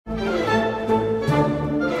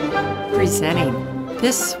Presenting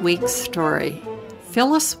this week's story,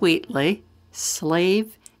 Phyllis Wheatley,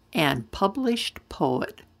 slave and published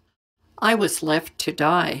poet. I was left to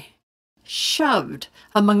die, shoved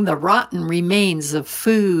among the rotten remains of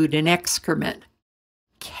food and excrement,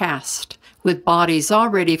 cast with bodies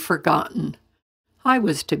already forgotten. I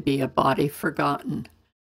was to be a body forgotten.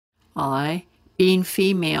 I, being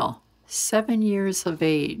female, 7 years of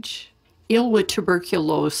age, ill with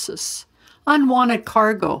tuberculosis, unwanted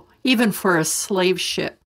cargo, even for a slave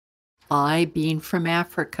ship. I, being from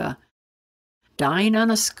Africa, dying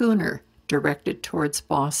on a schooner directed towards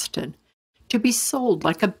Boston, to be sold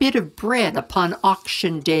like a bit of bread upon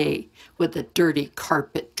auction day, with a dirty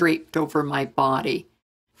carpet draped over my body.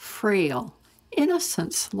 Frail,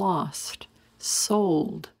 innocence lost,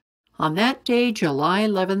 sold. On that day, July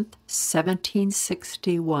 11th,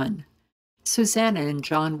 1761, Susanna and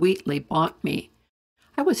John Wheatley bought me.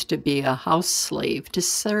 I was to be a house slave to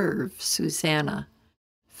serve Susanna.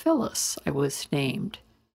 Phyllis, I was named.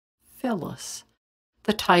 Phyllis,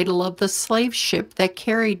 the title of the slave ship that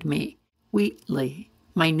carried me. Wheatley,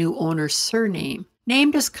 my new owner's surname,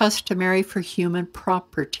 named as customary for human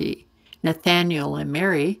property. Nathaniel and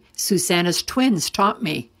Mary, Susanna's twins, taught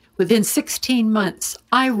me. Within 16 months,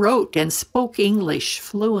 I wrote and spoke English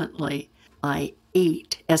fluently. I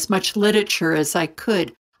ate as much literature as I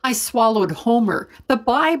could. I swallowed Homer, the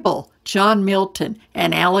Bible, John Milton,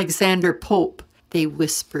 and Alexander Pope. They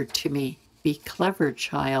whispered to me, "Be clever,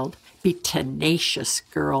 child. Be tenacious,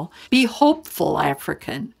 girl. Be hopeful,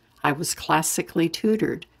 African." I was classically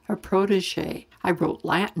tutored, a protege. I wrote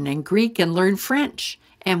Latin and Greek and learned French.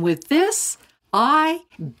 And with this, I,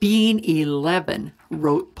 being 11,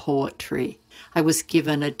 wrote poetry. I was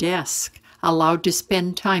given a desk, allowed to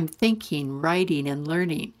spend time thinking, writing, and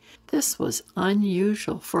learning. This was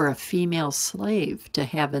unusual for a female slave to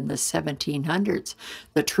have in the 1700s.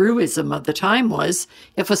 The truism of the time was,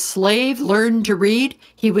 if a slave learned to read,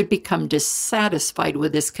 he would become dissatisfied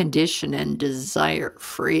with his condition and desire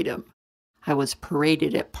freedom. I was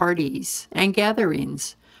paraded at parties and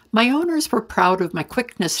gatherings. My owners were proud of my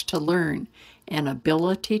quickness to learn and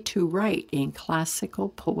ability to write in classical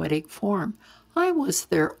poetic form. I was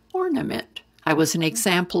their ornament. I was an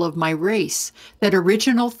example of my race, that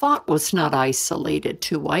original thought was not isolated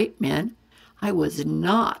to white men. I was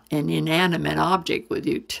not an inanimate object with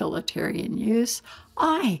utilitarian use.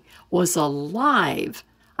 I was alive.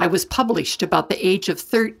 I was published about the age of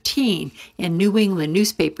 13 in New England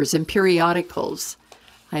newspapers and periodicals.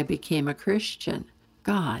 I became a Christian.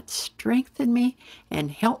 God strengthened me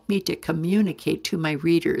and helped me to communicate to my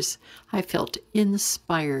readers. I felt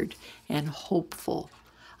inspired and hopeful.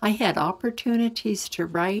 I had opportunities to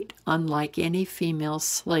write unlike any female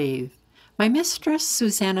slave. My mistress,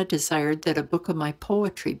 Susanna, desired that a book of my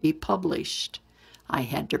poetry be published. I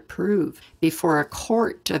had to prove before a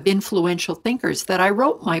court of influential thinkers that I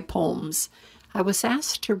wrote my poems. I was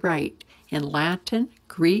asked to write in Latin,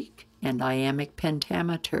 Greek, and iambic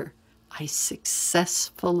pentameter. I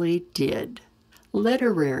successfully did.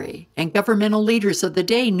 Literary and governmental leaders of the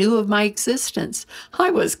day knew of my existence. I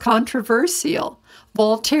was controversial.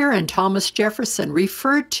 Voltaire and Thomas Jefferson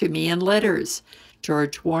referred to me in letters.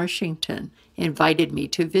 George Washington invited me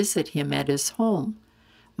to visit him at his home.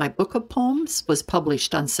 My book of poems was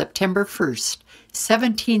published on September 1st,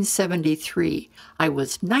 1773. I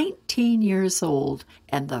was 19 years old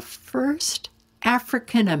and the first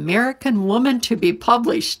African-American woman to be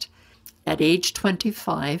published. At age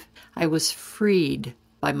 25, I was freed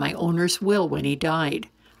by my owner's will when he died.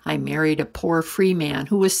 I married a poor free man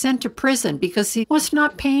who was sent to prison because he was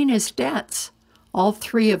not paying his debts. All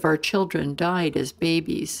 3 of our children died as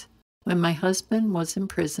babies. When my husband was in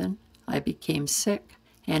prison, I became sick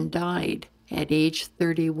and died at age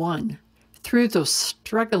 31. Through those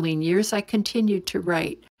struggling years, I continued to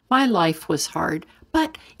write. My life was hard,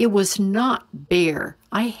 but it was not bare.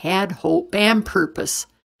 I had hope and purpose.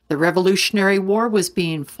 The Revolutionary War was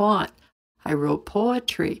being fought. I wrote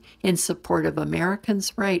poetry in support of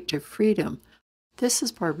Americans' right to freedom. This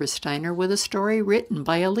is Barbara Steiner with a story written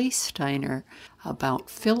by Elise Steiner about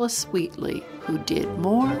Phyllis Wheatley, who did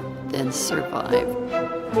more than survive.